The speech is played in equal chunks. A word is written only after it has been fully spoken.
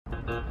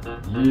Yeah,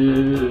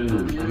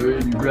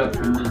 ready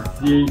rapping this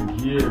shit,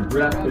 yeah,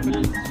 rapping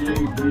this shit,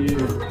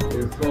 yeah.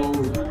 It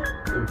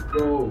flows,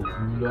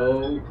 you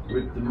know,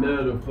 with the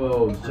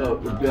metaphors. Talk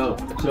about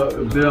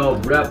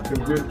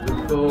rapping with the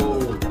flow,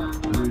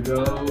 you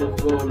know,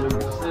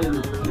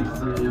 photosynthesis,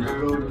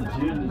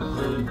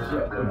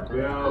 talk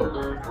about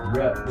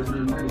rapping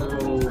in the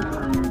flow,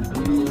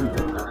 3D,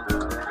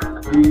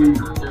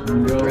 you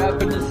know,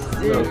 Rapping the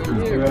shit,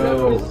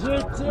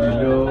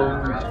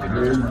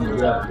 crazy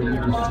rapping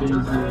the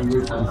singing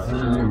with the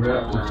singing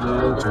rapping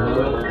flow,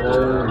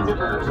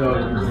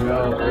 talking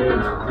about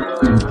X,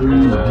 3D,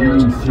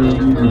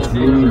 singing,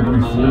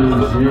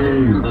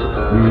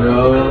 you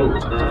know,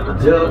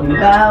 talking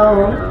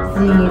about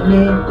singing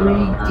in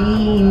 3D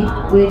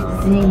with the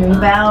singing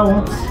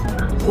bounce.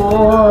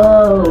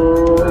 Whoa,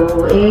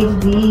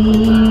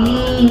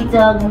 HD,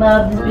 talking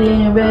about the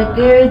spinning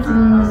records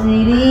and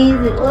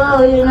CDs.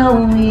 Whoa, you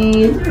know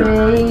me, it's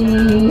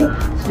crazy.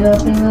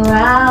 Jumping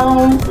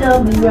around,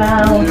 jumping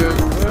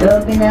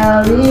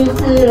out this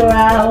to the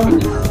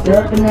round,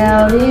 jumping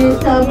out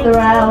this, jumped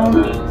around.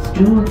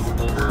 Stoops,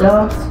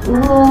 stumps,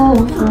 ooh,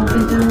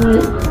 swooping through the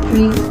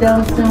tree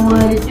stumps and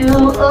what it do,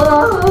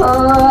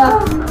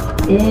 oh.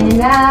 In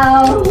and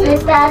out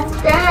with that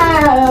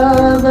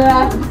style, but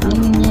I'm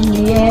singing in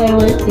the air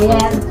with the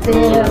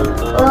atmosphere.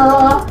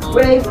 Oh,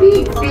 great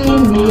peaks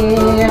in the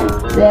air,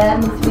 the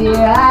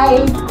atmosphere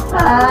high,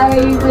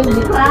 with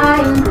the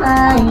climb,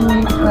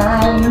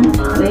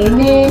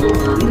 waiting,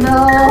 you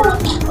know.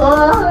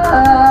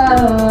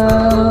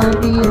 Oh,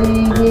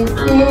 feeling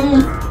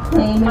distance,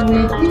 claiming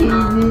with the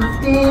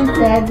resistance,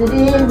 as it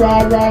is,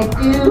 as I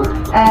do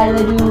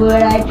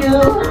what I do,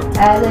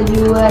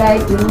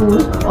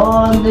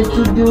 on the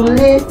to-do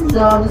list is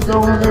all the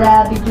songs that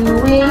I be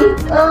doing.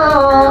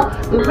 Oh,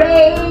 the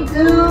way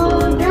to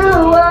do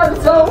all the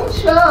song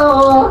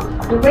show,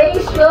 the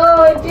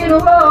ratio in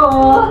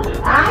general,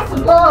 I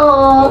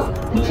suppose,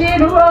 the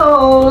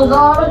generals,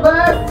 all of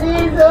us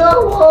is a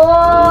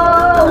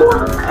whole,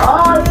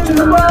 all in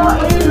the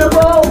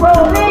row,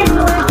 rolling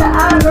with the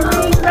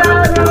honorary,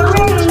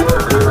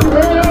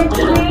 with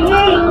the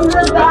rings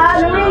of the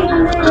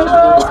honorings in the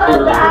row of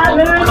the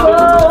honorary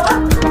row,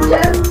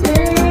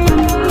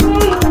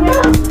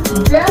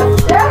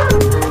 just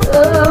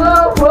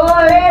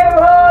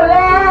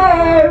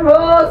rolling,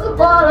 rolls of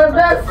all of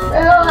us, so I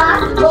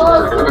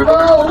suppose the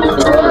rolls,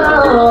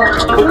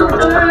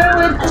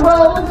 with the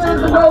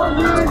roses,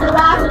 and I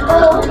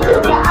suppose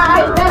with the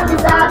eyes that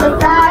beside the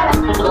side,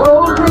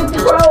 rolls with the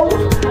crows,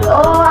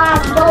 oh,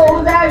 I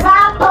suppose as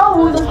I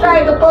pose, and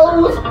strike a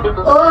pose,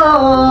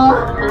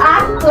 oh,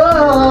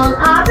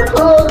 I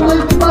suppose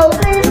with the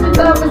poses,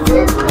 the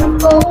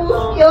consistent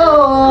pose,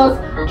 yours,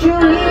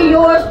 truly,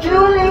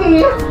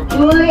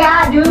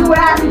 I do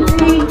rap and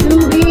sing,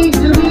 to be,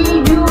 do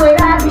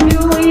what I be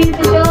doing,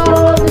 the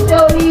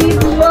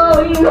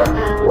showing,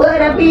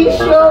 what I be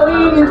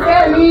showing and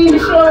telling, the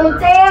show and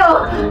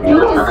tell,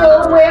 doing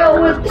so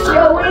well with the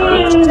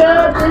showing,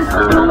 just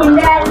doing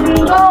that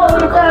lingo,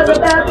 talk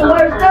about the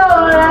worst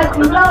door I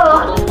can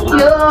blow,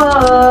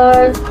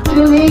 yours,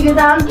 truly, cause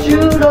I'm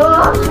true,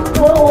 Lord,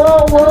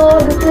 whoa,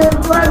 the good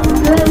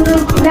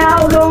looking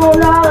out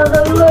on all of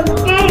the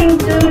looking,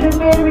 to the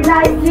very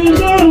nice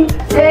singing,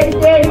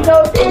 steady,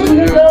 go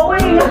singing,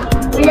 going,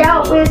 we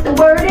out with the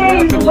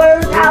wording, the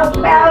words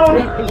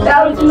outbound,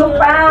 bouncing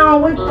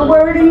around with the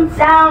wording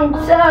sound,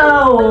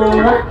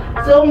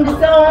 song to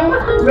song,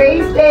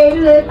 race day,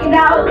 looking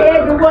out,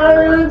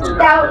 everyone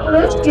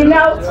looking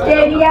out,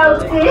 steady out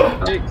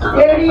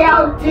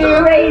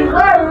there, raise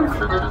words,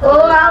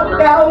 oh,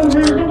 outbound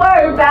is the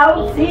word,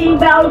 bouncy,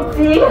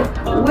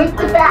 with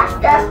the facts,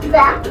 that's the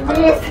fact of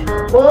this,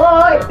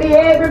 boy,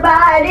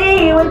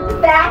 everybody with the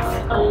facts,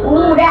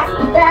 ooh, that's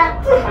the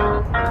fact,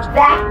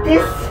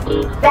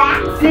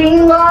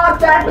 facting all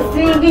type of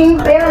singing,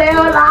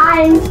 parallel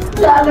lines,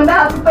 talking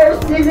about the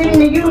verses in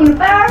the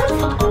universe,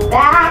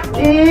 fact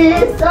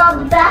is all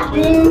the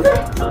factings,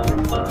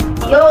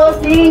 you'll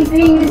sing,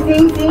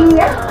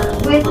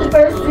 with the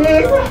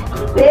verses,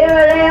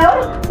 parallel,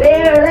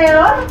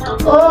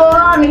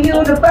 oh, in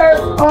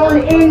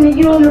the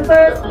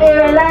universe,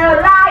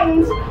 parallel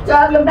lines,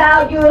 talking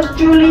about yours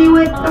truly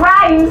with the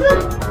rhymes.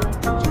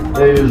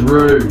 Hey, it's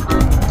Ray.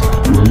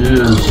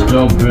 Yeah,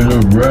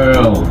 stomping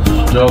ground,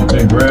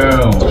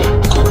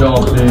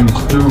 stomping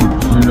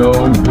stoops, you know,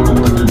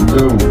 doing the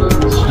do.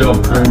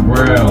 Stomping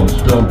ground,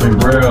 stomp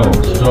around,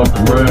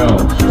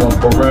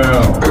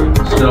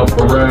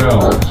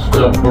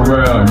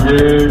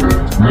 yeah,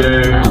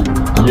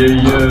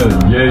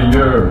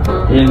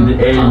 in the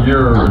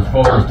air, as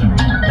far as the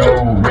beat go,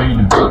 ready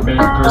to beat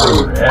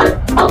maker, at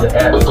the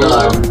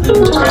outside, within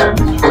the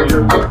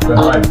atmosphere, with the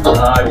hype,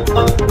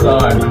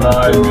 climbing,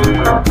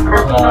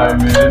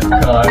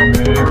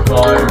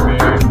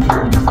 to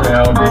the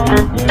sound,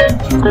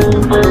 into the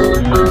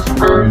distance,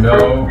 you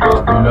know,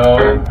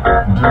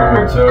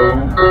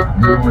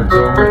 do it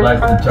too,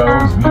 like the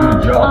toes, be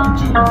drop it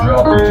to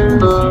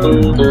the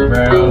ceiling, the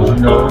ground, you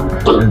know,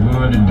 and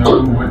what to do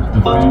with the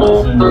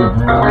feet in the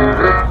groove,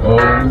 oh.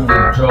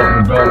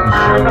 Talking about the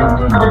show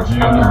with the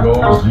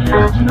generals,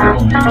 yes,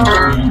 generally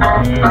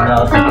speaking, I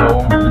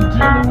suppose the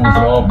generals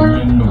all be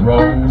in the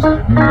roles,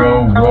 you know,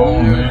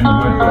 rolling with the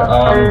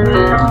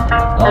honors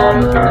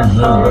of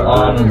the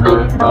honor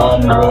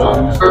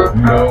rolls,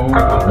 you know,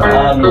 the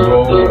honor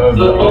roll of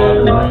the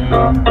honoring,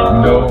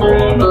 you know,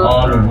 on the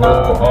honor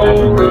roll,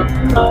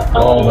 honoring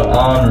all the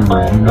honors,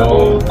 you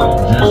know,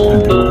 just to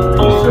do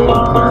so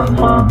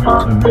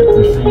clearly with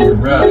the senior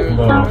rap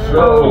flow. So,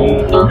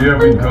 here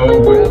we go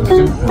with the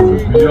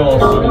supers, we all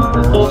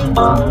super,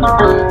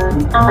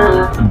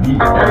 the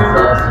beat as I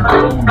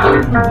suppose in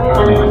the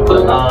road with the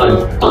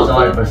eyes,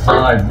 side by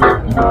side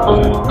with the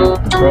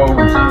pros,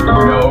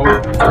 you know,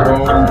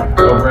 roll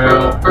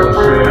around the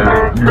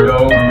shit, you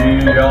know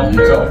me, I'm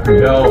talking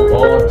about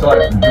all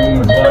type of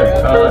doings like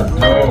I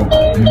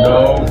do, you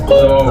know, so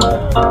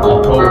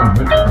I'll pose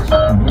with the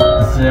sound,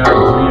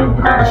 yeah,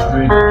 with the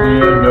straight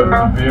end of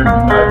the very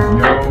nice,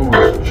 yo,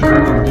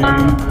 truly,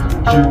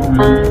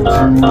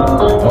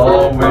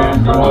 always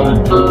wanna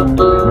do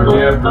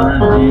whatever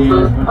it is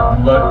with the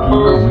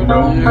luckies, you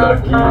know,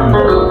 lucky,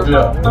 hooked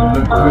up, we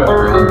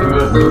look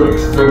good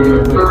looks, so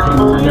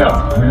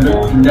we're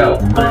looking out,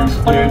 we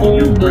steady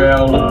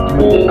around,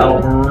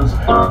 hours,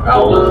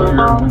 out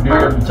here with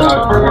every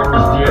type of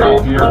words, yeah,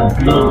 different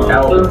beat,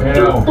 out, you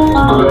know,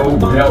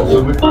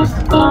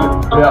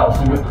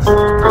 bouncing with the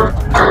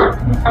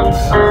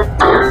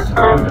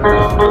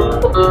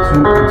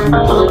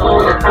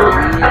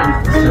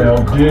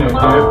sound in,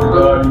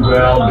 everybody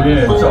wild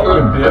in,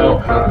 talking about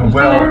the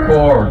wild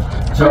cards,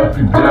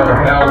 talking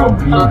about how it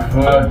be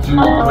fun to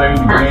play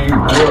the game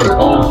good,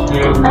 all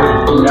stand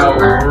looking out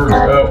words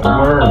up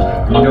words,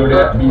 you know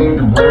that be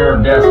the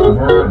word, that's the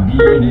word,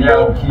 being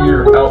out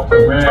here, out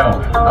around,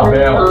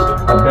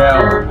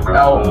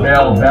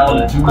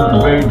 about to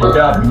the way that I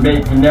be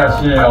making that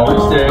sound,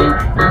 we say,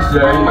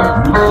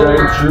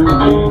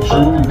 truly,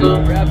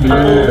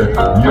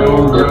 yeah, yo,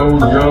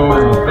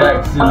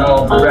 facts and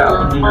all the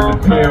rapping in the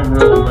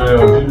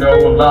parallels, you know,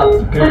 lots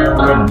of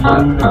parallel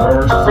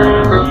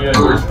universes, yeah,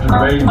 just the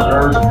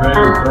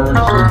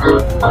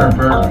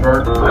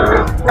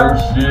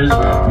verses,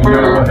 you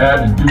know, I had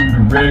to do the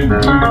Ray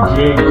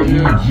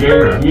DJ,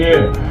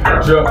 yeah,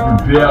 Chuck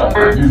the bell,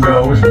 you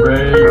know, it's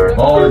Ray,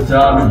 all the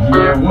time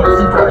again, what's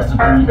the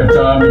recipe, a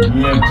time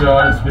again,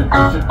 trying to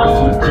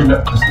switching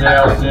up the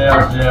sound,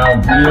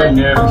 yeah,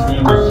 never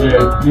seen the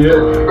shit, yeah,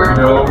 you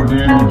know,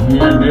 then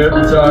again,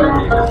 every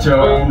time the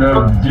tone of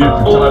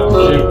different type of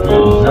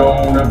shaking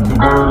zone of the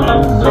word in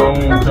the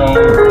zone tone,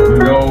 you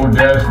know,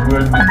 that's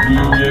what the be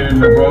in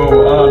the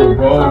row, on the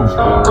roads,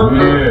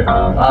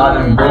 yeah, I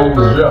done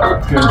rose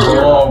up, cause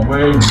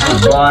always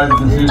the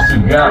rises, it's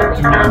got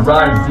to the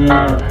rising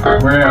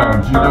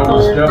grounds, you know,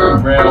 the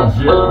stumping grounds,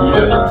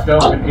 yeah,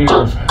 stumping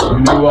ears, you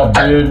know, I've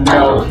been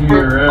out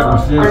here ever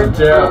since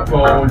the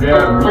tadpole,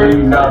 that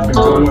rain I've been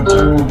going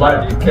through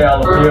like the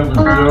caterpillars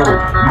do,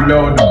 you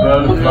know, the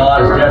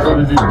butterflies, that's what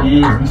it is, we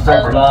so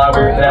fly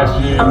with that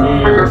shit,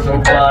 yeah, we so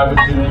fly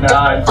within the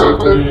night,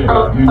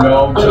 yeah, you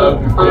know, Chuck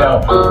and Bell,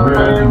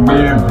 we're the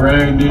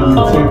mid-brain in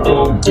the tempo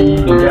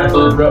beat, that's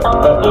the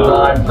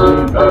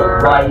uprising,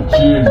 upright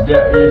cheers,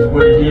 that is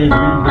what it is, we be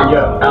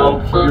up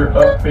out here,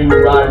 up and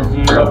rising,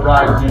 you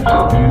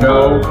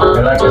know,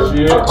 and like I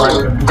said,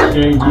 like a bitch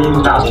singing,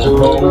 I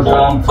suppose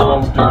I'm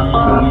supposed to be the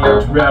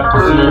next rapper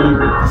scene,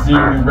 with the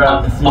scene,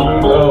 rap the scene,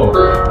 oh,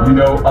 you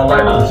know, I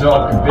like to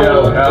talk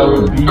about how it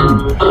be,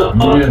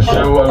 yeah,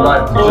 sure, I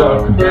like to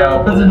talk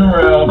about buzzing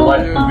around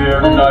like a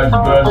very nice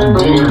buzzing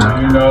bees,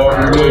 you know what I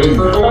mean,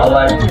 I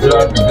like to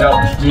talk about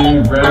the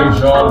steam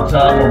range all the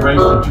time, I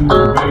race it to the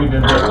way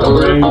that the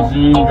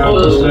raising of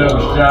the sun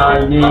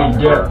shining,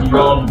 that be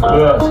on the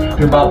bus,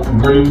 come out the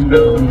green of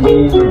the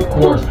moon, of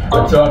course, I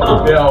talk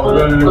about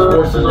running the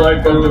courses like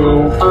I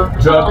do,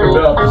 talk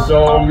about the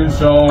song and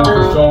song,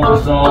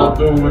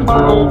 through and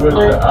through with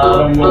the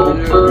animal,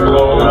 you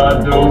know what I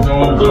do,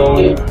 zone,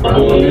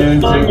 going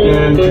in,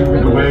 taking to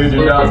the way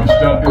that I be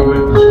stumping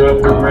with the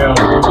stumping ground,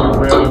 the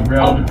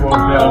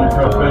profound,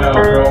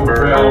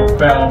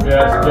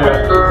 that's that,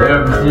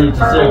 every since a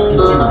second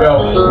to go,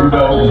 you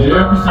know,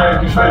 every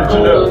second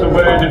switching up the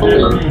way that it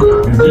be,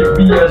 cause it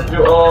be as to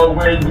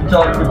always be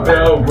talking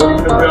about,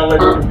 rolling around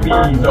like the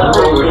bees, I'm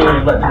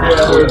rolling like the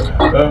data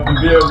of the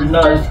very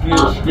nice skit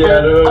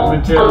scatter of the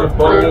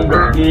telephone,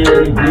 but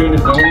then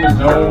it's on the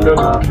zone of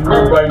the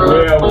people right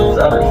now, it's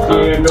out the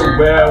stand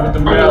around with the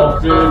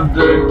mouse and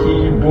the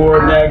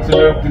keyboard,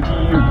 maxing up the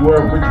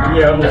keyboard with the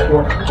piano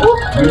score,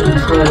 we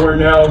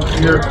scoring out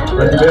here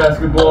like the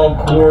basketball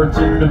courts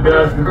in the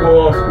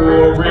basketball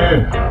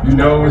scoring, you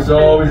know, it's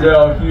always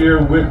out here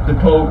with the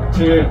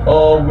potent,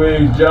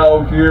 always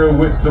out here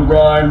with the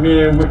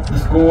rhyming, with the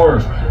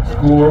scores,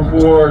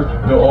 scoreboard,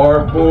 the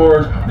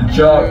artboards, the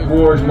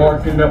chalkboards,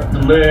 marking up the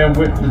land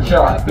with the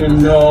chalk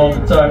and all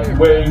the type of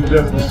waves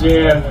of the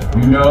sand,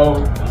 you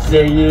know,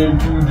 saying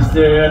to the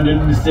sand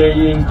and the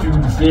saying to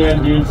the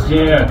sand, it's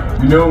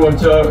sand. You know I'm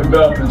talking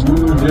about the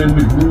grooves and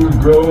the grooves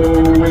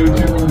growing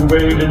to the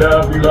way that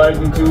I'll be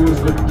liking to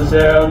slip the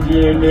sound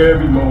in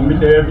every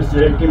moment, every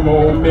second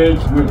moment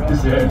with the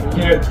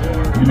seconds.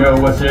 You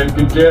know I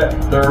second that,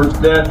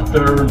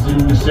 thirds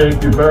in the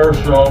second verse.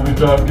 All we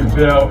talking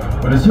about,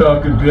 what I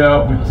talk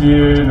about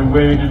within the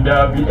way that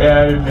I'll be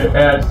adding the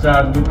add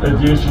signs with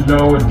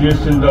additional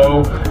addition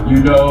though.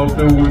 You know,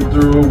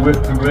 through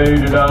with the way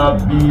that I'll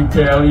be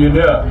tallying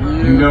up.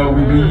 You know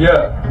we be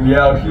up, we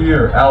out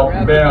here, out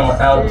and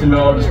bound, out in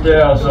all the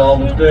styles,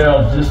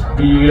 just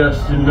be us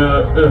and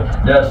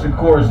that's of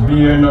course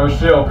being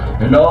ourselves.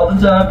 And all the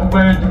type of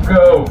ways to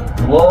go,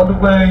 all the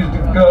ways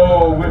to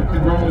go with the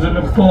grooves and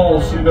the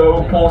pulse, you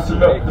know,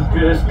 pulsing up the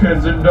fist,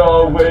 cause it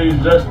always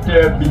just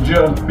that be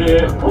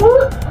jumping.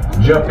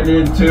 Jumping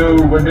into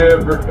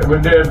whatever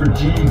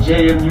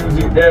DJ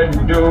music that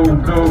you do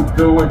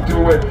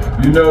it.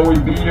 You know we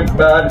be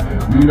about it.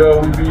 You know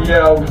we be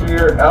out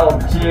here,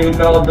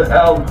 outing all the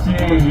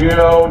outings. You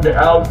know the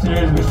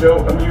outings be so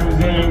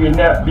amusing and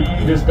that be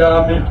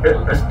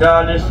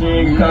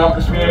astonishing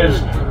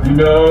accomplishments. You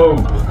know,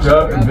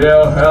 talking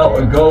about how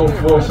it go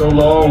for so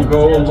long,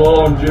 go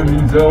along,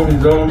 Jimmy's on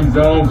his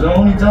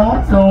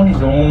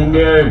own,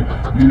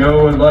 yeah. You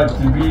know I like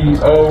to be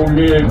on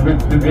it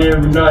with the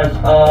very nice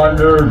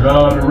honors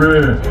on the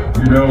ring.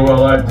 You know I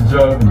like to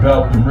talk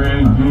about the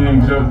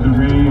ringings of the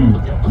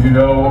ring. You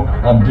know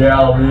I'm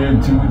down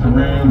into the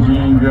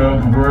ringing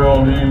of the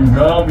world, and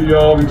I'll be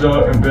always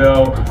talking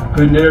about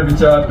putting every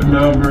type of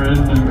number in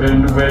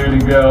the way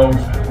to go.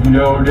 You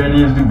know that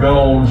is the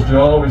goal, is to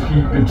always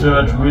keep in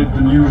touch with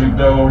the music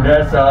though.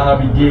 That's how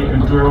I'll be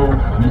getting through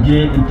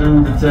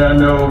the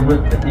tunnel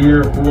with the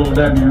ear full of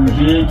that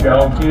music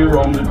out here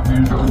on the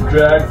musical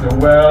track. So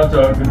while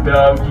talking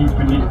about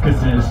keeping it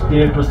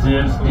consistent,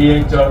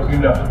 persistent, talking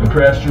about the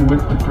pressure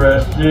with the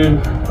pressure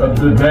of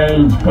the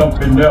veins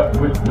pumping up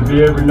with the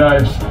very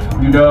nice,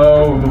 you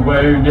know, the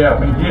way that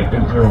we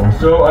getting through.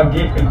 So I'm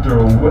getting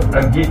through,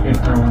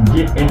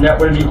 getting that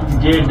what I need to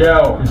get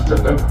out. It's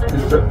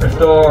the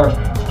stars,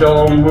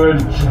 stone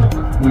with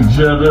each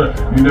other.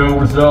 You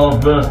know, it's all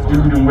of us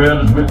through the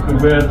weathers with the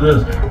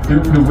weathers.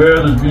 Through the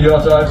weathers, be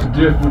all types of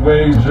different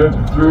ways,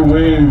 jumping through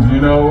wings,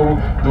 you know,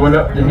 throwing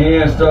up the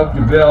hands,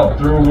 talking about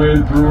through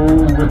and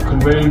through with the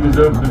waves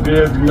of the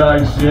very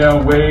nice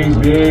sound waves,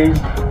 beings,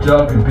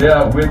 talking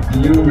about with the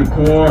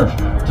unicorns,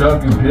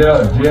 talking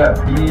about that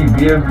be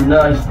very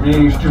nice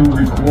things to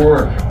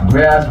record,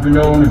 grasping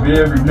on the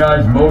very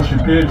nice motion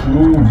picture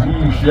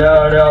movie.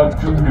 Shout out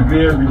to the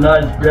very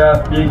nice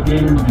graphic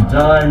and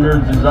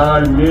designers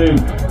designing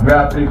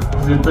graphics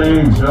and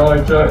things. All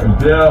I talking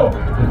about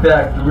the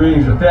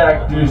factories, the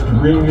fact is the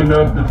ringing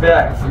of the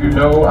facts. You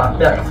know I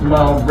fax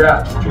my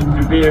raps to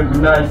the very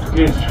nice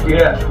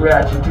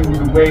scratching to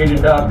the way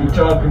that I'll be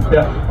talking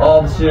about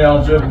all the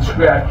sounds of the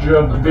scratch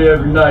of the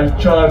very nice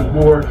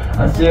chalkboard.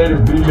 I said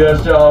it be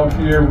us out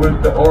here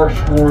with the arch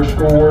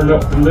scoring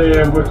up the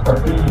land with our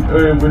feet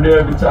and with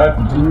every type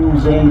of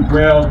grooves on the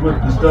ground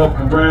with the stuff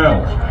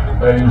around.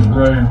 Hey, it's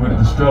Ray with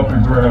the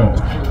stuffing ground.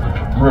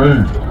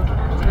 Ray.